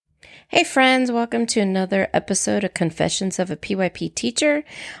Hey friends, welcome to another episode of Confessions of a PYP Teacher.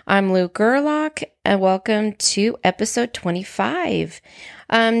 I'm Lou Gerlach and welcome to episode 25.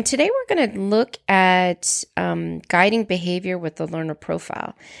 Today we're going to look at guiding behavior with the learner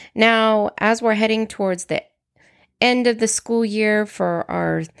profile. Now, as we're heading towards the end of the school year for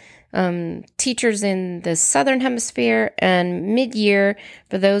our teachers in the Southern Hemisphere and mid-year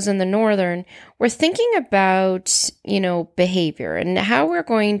for those in the Northern, we're thinking about, behavior and how we're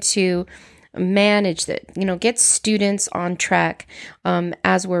going to manage that, get students on track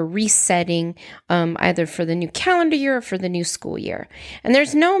as we're resetting either for the new calendar year or for the new school year. And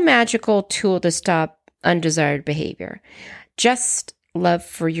there's no magical tool to stop undesired behavior, just love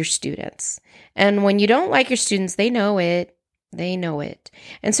for your students. And when you don't like your students, they know it. They know it.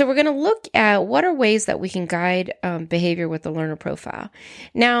 And so we're going to look at what are ways that we can guide behavior with the learner profile.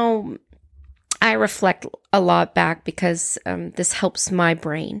 Now, I reflect a lot back because this helps my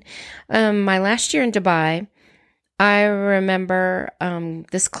brain. My last year in Dubai, I remember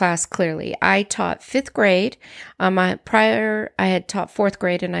this class clearly. I taught fifth grade. I had taught fourth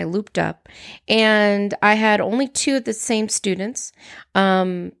grade and I looped up. And I had only two of the same students.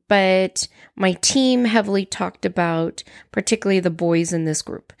 But my team heavily talked about particularly the boys in this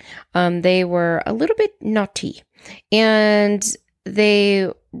group. They were a little bit naughty. And they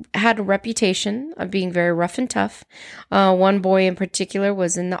had a reputation of being very rough and tough. One boy in particular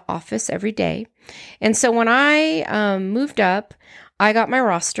was in the office every day. And so when I moved up, I got my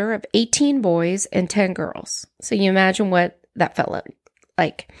roster of 18 boys and 10 girls. So you imagine what that felt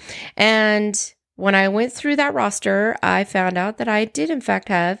like. And when I went through that roster, I found out that I did in fact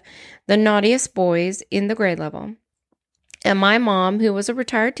have the naughtiest boys in the grade level. And my mom, who was a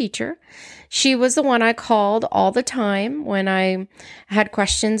retired teacher, she was the one I called all the time when I had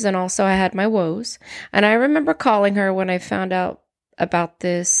questions and also I had my woes. And I remember calling her when I found out about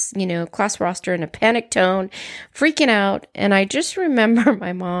this, class roster in a panic tone, freaking out. And I just remember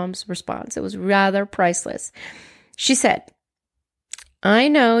my mom's response. It was rather priceless. She said, "I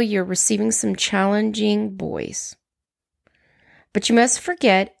know you're receiving some challenging boys, but you must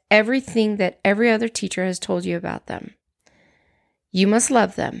forget everything that every other teacher has told you about them. You must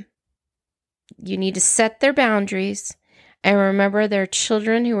love them. You need to set their boundaries and remember they're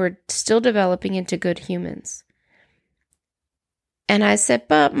children who are still developing into good humans." And I said,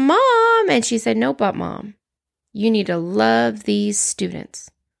 "But Mom," and she said, "No, but Mom, you need to love these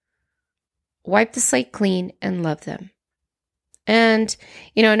students. Wipe the slate clean and love them." And,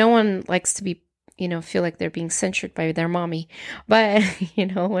 no one likes to be, feel like they're being censured by their mommy. But,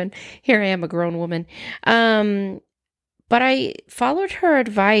 when here I am, a grown woman. But I followed her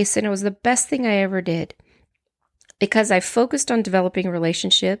advice and it was the best thing I ever did because I focused on developing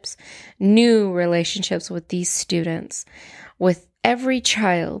relationships, new relationships with these students, with every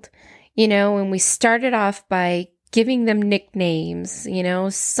child, and we started off by giving them nicknames,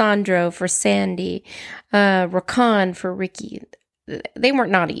 Sandro for Sandy, Rakan for Ricky. They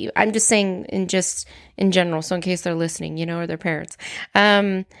weren't naughty. I'm just saying in general. So in case they're listening, or their parents.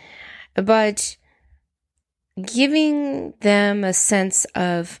 But giving them a sense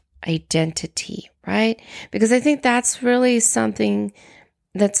of identity, right? Because I think that's really something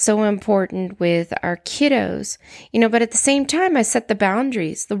that's so important with our kiddos, but at the same time, I set the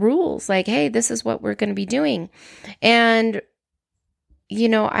boundaries, the rules, like, hey, this is what we're going to be doing. And,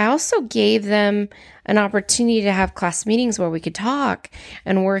 I also gave them an opportunity to have class meetings where we could talk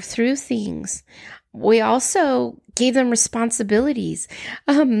and work through things. We also gave them responsibilities.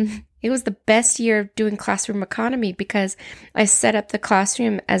 It was the best year of doing classroom economy because I set up the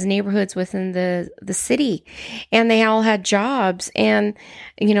classroom as neighborhoods within the city and they all had jobs. And,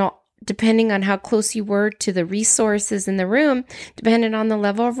 depending on how close you were to the resources in the room, depended on the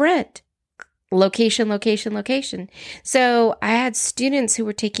level of rent. Location. So I had students who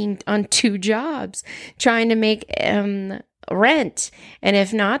were taking on 2 jobs trying to make rent, and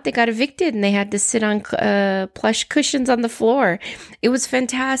if not, they got evicted and they had to sit on plush cushions on the floor. It was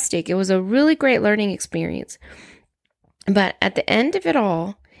fantastic. It was a really great learning experience. But at the end of it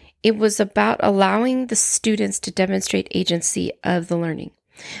all, it was about allowing the students to demonstrate agency of the learning.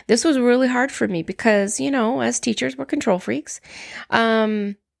 This was really hard for me because, as teachers, we're control freaks.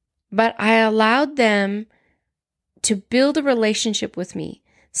 But I allowed them to build a relationship with me,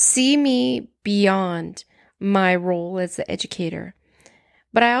 see me beyond my role as the educator.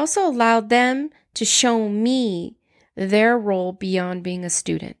 But I also allowed them to show me their role beyond being a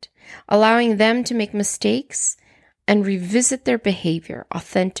student, allowing them to make mistakes and revisit their behavior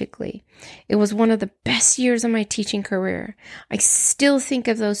authentically. It was one of the best years of my teaching career. I still think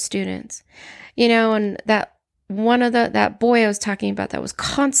of those students, and that one of that boy I was talking about that was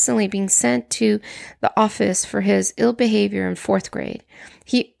constantly being sent to the office for his ill behavior in 4th grade.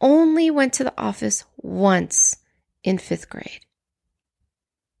 He only went to the office once in 5th grade.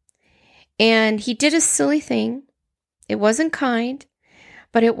 And he did a silly thing. It wasn't kind,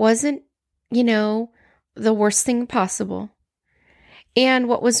 but it wasn't, the worst thing possible. And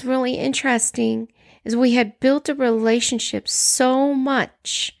what was really interesting is we had built a relationship so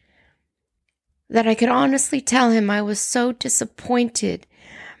much that I could honestly tell him I was so disappointed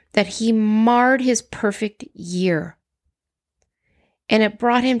that he marred his perfect year. And it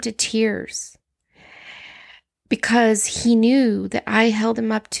brought him to tears because he knew that I held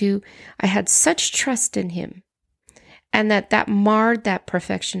him up to, I had such trust in him, and that marred that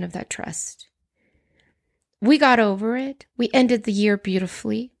perfection of that trust. We got over it. We ended the year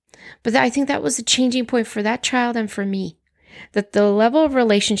beautifully. But I think that was a changing point for that child and for me, that the level of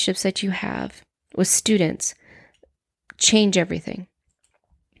relationships that you have with students change everything.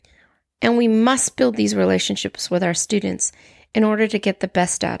 And we must build these relationships with our students in order to get the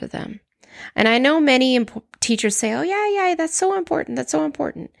best out of them. And I know many teachers say, oh, yeah, that's so important. That's so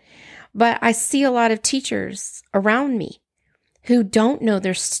important. But I see a lot of teachers around me who don't know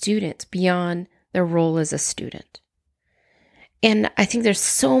their students beyond their role as a student. And I think there's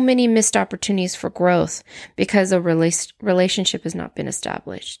so many missed opportunities for growth because a relationship has not been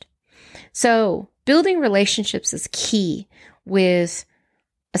established. So building relationships is key with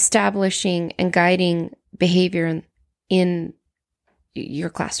establishing and guiding behavior in your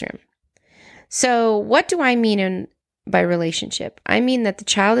classroom. So what do I mean by relationship? I mean that the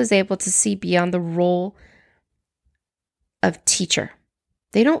child is able to see beyond the role of teacher.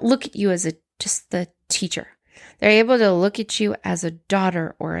 They don't look at you as just the teacher. They're able to look at you as a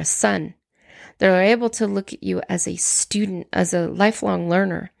daughter or a son. They're able to look at you as a student, as a lifelong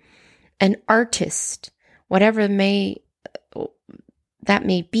learner, an artist, whatever that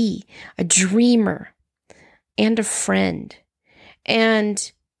may be, a dreamer, and a friend.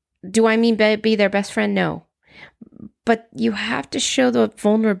 And do I mean be their best friend? No. But you have to show the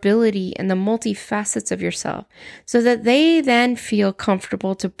vulnerability and the multifacets of yourself so that they then feel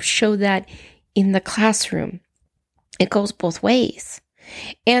comfortable to show that in the classroom. It goes both ways.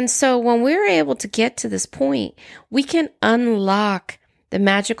 And so when we're able to get to this point, we can unlock the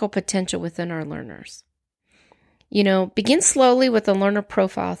magical potential within our learners. Begin slowly with a learner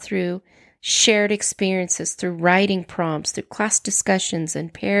profile through shared experiences, through writing prompts, through class discussions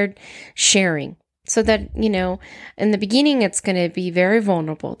and paired sharing. So that, in the beginning, it's going to be very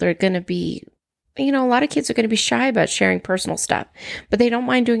vulnerable. They're going to be, a lot of kids are going to be shy about sharing personal stuff, but they don't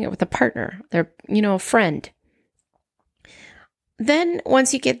mind doing it with a partner. They're, a friend. Then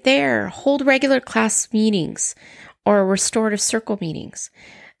once you get there, hold regular class meetings or restorative circle meetings,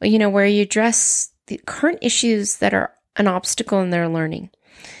 where you address the current issues that are an obstacle in their learning.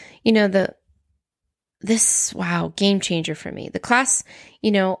 Game changer for me. The class,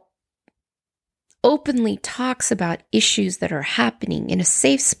 openly talks about issues that are happening in a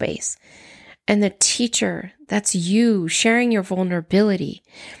safe space. And the teacher, that's you sharing your vulnerability.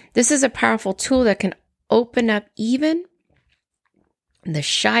 This is a powerful tool that can open up even the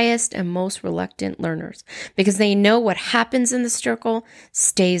shyest and most reluctant learners because they know what happens in the circle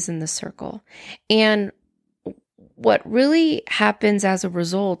stays in the circle. And what really happens as a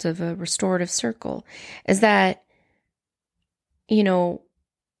result of a restorative circle is that,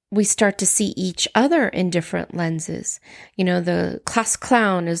 we start to see each other in different lenses. The class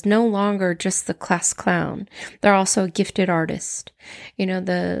clown is no longer just the class clown. They're also a gifted artist.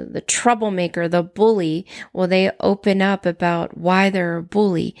 The troublemaker, the bully, they open up about why they're a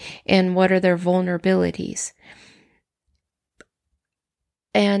bully and what are their vulnerabilities.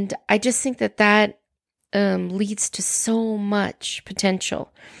 And I just think that leads to so much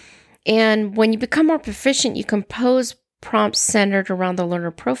potential. And when you become more proficient, you compose prompts centered around the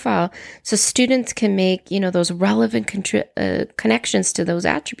learner profile so students can make, those relevant connections to those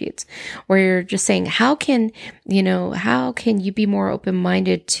attributes where you're just saying, how can you be more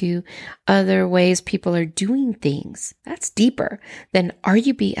open-minded to other ways people are doing things? That's deeper than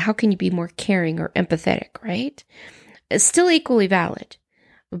how can you be more caring or empathetic, right? It's still equally valid,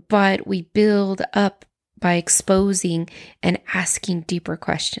 but we build up by exposing and asking deeper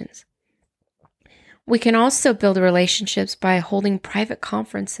questions. We can also build relationships by holding private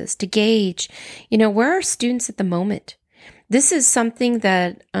conferences to gauge, where are students at the moment? This is something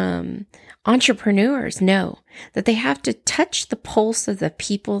that entrepreneurs know, that they have to touch the pulse of the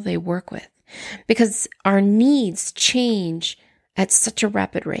people they work with because our needs change at such a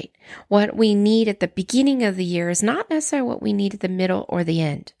rapid rate. What we need at the beginning of the year is not necessarily what we need at the middle or the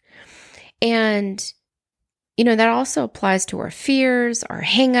end. And That also applies to our fears, our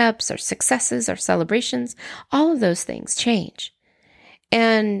hangups, our successes, our celebrations. All of those things change.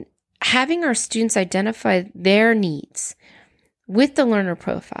 And having our students identify their needs with the learner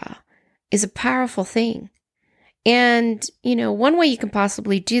profile is a powerful thing. And, one way you can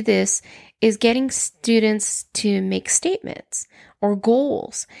possibly do this is getting students to make statements or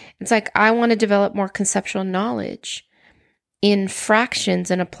goals. It's like, I want to develop more conceptual knowledge in fractions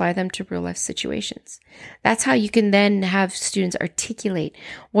and apply them to real life situations. That's how you can then have students articulate,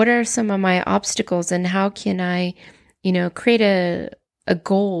 what are some of my obstacles and how can I, create a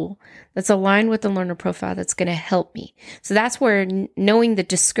goal that's aligned with the learner profile that's going to help me. So that's where knowing the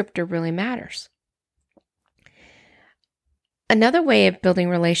descriptor really matters. Another way of building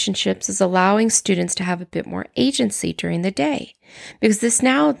relationships is allowing students to have a bit more agency during the day, because this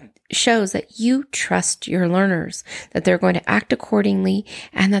now shows that you trust your learners, that they're going to act accordingly,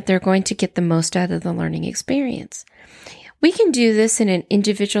 and that they're going to get the most out of the learning experience. We can do this in an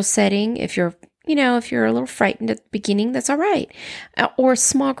individual setting. If you're a little frightened at the beginning, that's all right. Or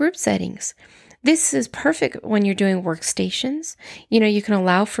small group settings. This is perfect when you're doing workstations. You can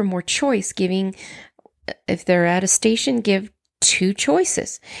allow for more choice, if they're at a station, give 2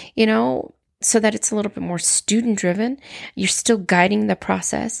 choices, so that it's a little bit more student driven. You're still guiding the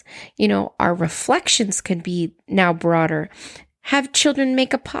process. Our reflections can be now broader. Have children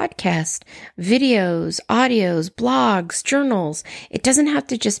make a podcast, videos, audios, blogs, journals. It doesn't have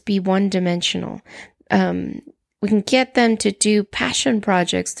to just be one dimensional. We can get them to do passion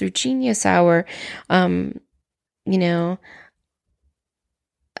projects through Genius Hour,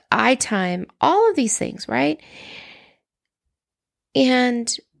 iTime, all of these things, right?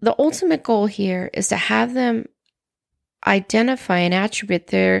 And the ultimate goal here is to have them identify an attribute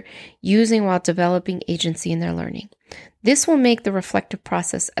they're using while developing agency in their learning. This will make the reflective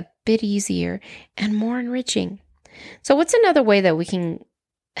process a bit easier and more enriching. So what's another way that we can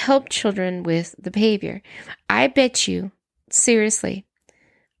help children with the behavior? I bet you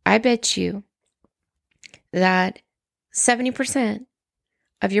that 70%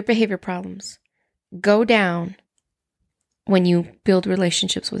 of your behavior problems go down when you build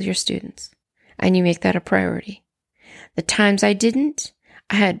relationships with your students and you make that a priority. The times I didn't,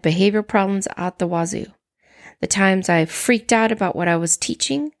 I had behavior problems out the wazoo. The times I freaked out about what I was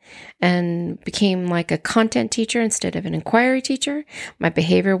teaching and became like a content teacher instead of an inquiry teacher, my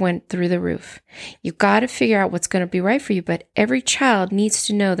behavior went through the roof. You've got to figure out what's going to be right for you, but every child needs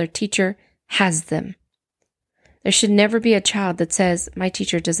to know their teacher has them. There should never be a child that says, my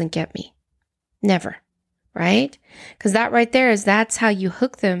teacher doesn't get me. Never. Right? Because that right there that's how you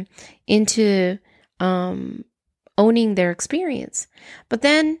hook them into owning their experience. But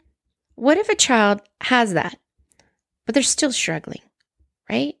then what if a child has that, but they're still struggling,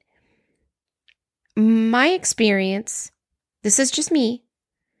 right? My experience, this is just me,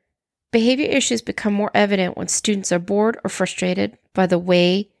 behavior issues become more evident when students are bored or frustrated by the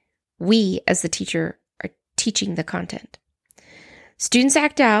way we as the teacher are teaching the content. Students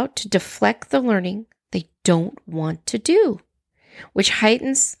act out to deflect the learning they don't want to do, which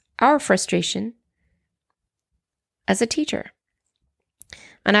heightens our frustration as a teacher.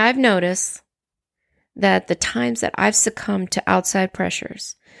 And I've noticed that the times that I've succumbed to outside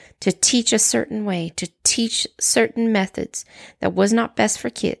pressures to teach a certain way, to teach certain methods that was not best for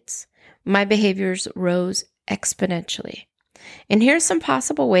kids, my behaviors rose exponentially. And here's some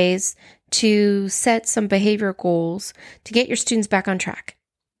possible ways to set some behavior goals to get your students back on track.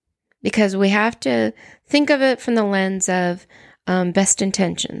 Because we have to think of it from the lens of best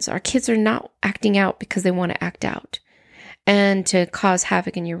intentions. Our kids are not acting out because they want to act out and to cause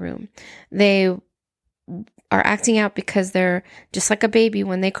havoc in your room. They are acting out because they're just like a baby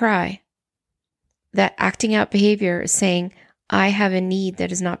when they cry. That acting out behavior is saying, I have a need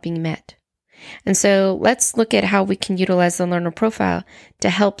that is not being met. And so let's look at how we can utilize the learner profile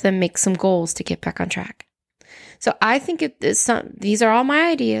to help them make some goals to get back on track. So I think these are all my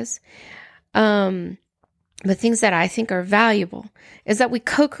ideas. The things that I think are valuable is that we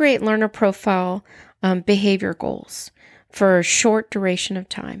co-create learner profile behavior goals for a short duration of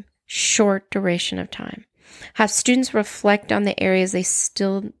time. Have students reflect on the areas they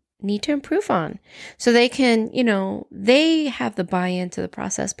still need to improve on so they can, they have the buy-in to the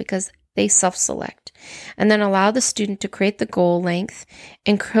process because they self-select, and then allow the student to create the goal length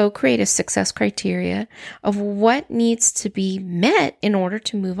and co-create a success criteria of what needs to be met in order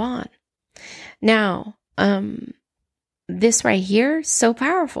to move on. Now, this right here, so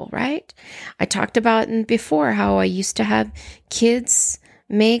powerful, right? I talked about before how I used to have kids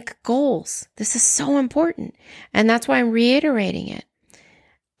make goals. This is so important, and that's why I'm reiterating it.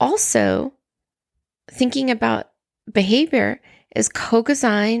 Also, thinking about behavior is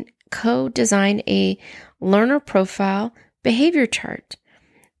co-design a learner profile behavior chart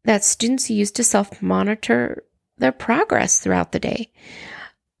that students use to self-monitor their progress throughout the day.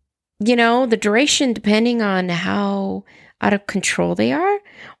 The duration, depending on how out of control they are,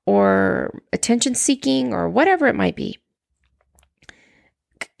 or attention seeking, or whatever it might be,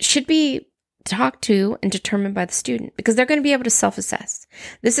 should be talked to and determined by the student, because they're going to be able to self-assess.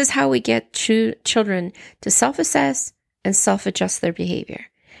 This is how we get children to self-assess and self-adjust their behavior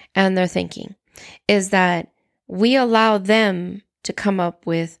and their thinking, is that we allow them to come up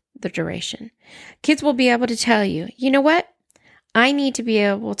with the duration. Kids will be able to tell you, you know what? I need to be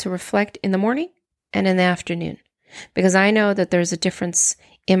able to reflect in the morning and in the afternoon, because I know that there's a difference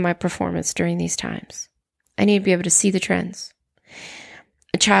in my performance during these times. I need to be able to see the trends.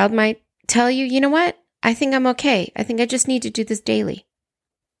 A child might tell you, you know what? I think I'm okay. I think I just need to do this daily.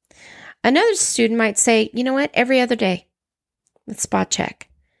 Another student might say, you know what? Every other day, let's spot check,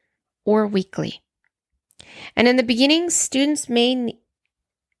 or weekly. And in the beginning, students may,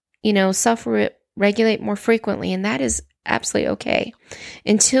 self-regulate more frequently, and that is absolutely okay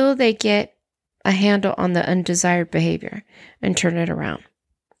until they get a handle on the undesired behavior and turn it around.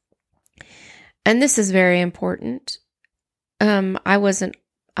 And this is very important.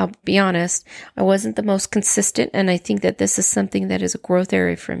 I'll be honest, I wasn't the most consistent, and I think that this is something that is a growth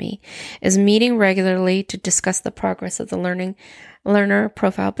area for me, is meeting regularly to discuss the progress of the learner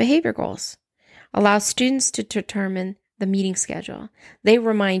profile behavior goals. Allow students to determine the meeting schedule. They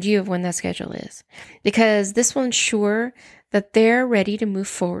remind you of when that schedule is, because this will ensure that they're ready to move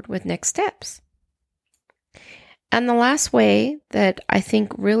forward with next steps. And the last way that I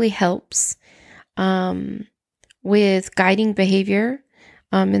think really helps with guiding behavior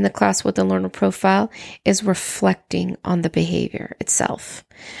in the class with the learner profile is reflecting on the behavior itself.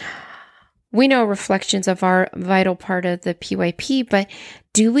 We know reflections of our vital part of the PYP, but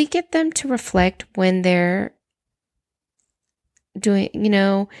do we get them to reflect when they're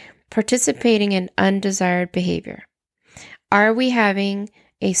doing, participating in undesired behavior? Are we having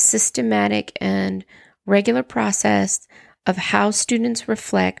a systematic and regular process of how students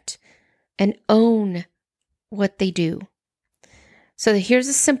reflect and own what they do? So here's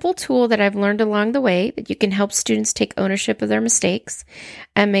a simple tool that I've learned along the way that you can help students take ownership of their mistakes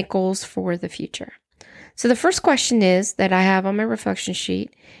and make goals for the future. So the first question is that I have on my reflection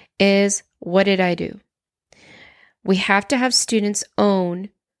sheet is, what did I do? We have to have students own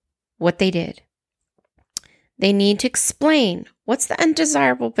what they did. They need to explain what's the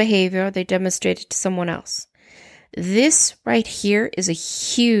undesirable behavior they demonstrated to someone else. This right here is a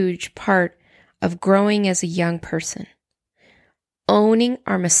huge part of growing as a young person. Owning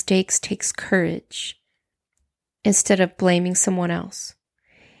our mistakes takes courage instead of blaming someone else.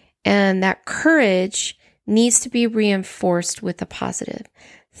 And that courage needs to be reinforced with a positive.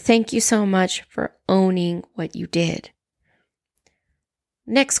 Thank you so much for owning what you did.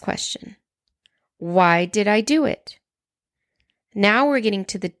 Next question. Why did I do it? Now we're getting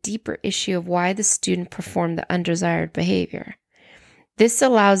to the deeper issue of why the student performed the undesired behavior. This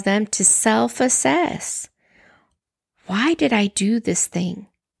allows them to self-assess. Why did I do this thing?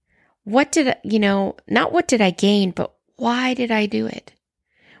 Not what did I gain, but why did I do it?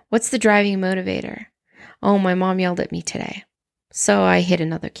 What's the driving motivator? Oh, my mom yelled at me today, so I hit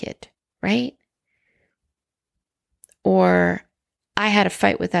another kid, right? Or I had a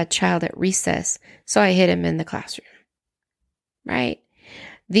fight with that child at recess, so I hit him in the classroom, right?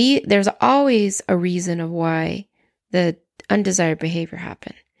 There's always a reason of why the undesired behavior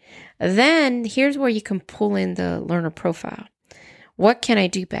happened. Then here's where you can pull in the learner profile. What can I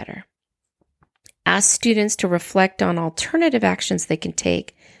do better? Ask students to reflect on alternative actions they can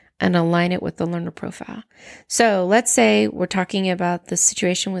take and align it with the learner profile. So let's say we're talking about the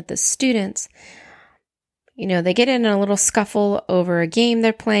situation with the students. They get in a little scuffle over a game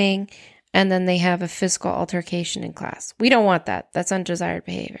they're playing, and then they have a physical altercation in class. We don't want that. That's undesired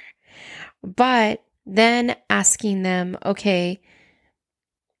behavior. But then asking them, okay,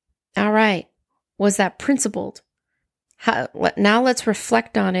 all right, was that principled? Now let's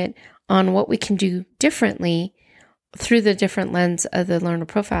reflect on it, on what we can do differently through the different lens of the learner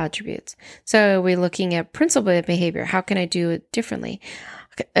profile attributes. So we're looking at principled behavior. How can I do it differently?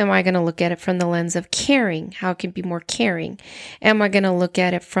 Am I going to look at it from the lens of caring? How can I be more caring? Am I going to look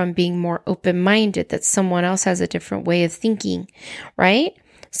at it from being more open-minded, that someone else has a different way of thinking, right?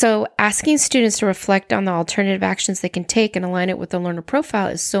 So asking students to reflect on the alternative actions they can take and align it with the learner profile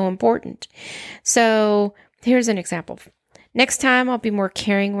is so important. So here's an example. Next time, I'll be more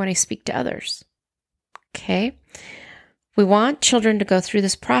caring when I speak to others. Okay. We want children to go through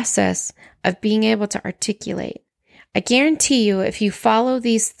this process of being able to articulate. I guarantee you, if you follow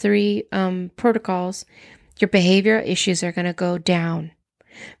these 3 protocols, your behavioral issues are going to go down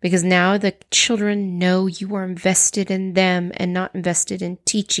because now the children know you are invested in them and not invested in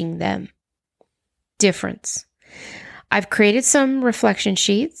teaching them. Difference. I've created some reflection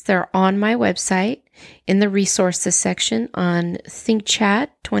sheets. They're on my website in the resources section on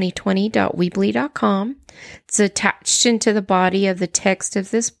thinkchat2020.weebly.com. It's attached into the body of the text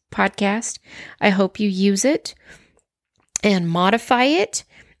of this podcast. I hope you use it and modify it.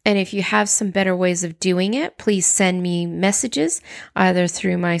 And if you have some better ways of doing it, please send me messages either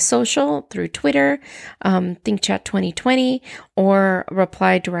through my social, through Twitter, ThinkChat2020, or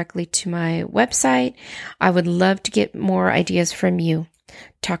reply directly to my website. I would love to get more ideas from you.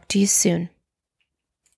 Talk to you soon.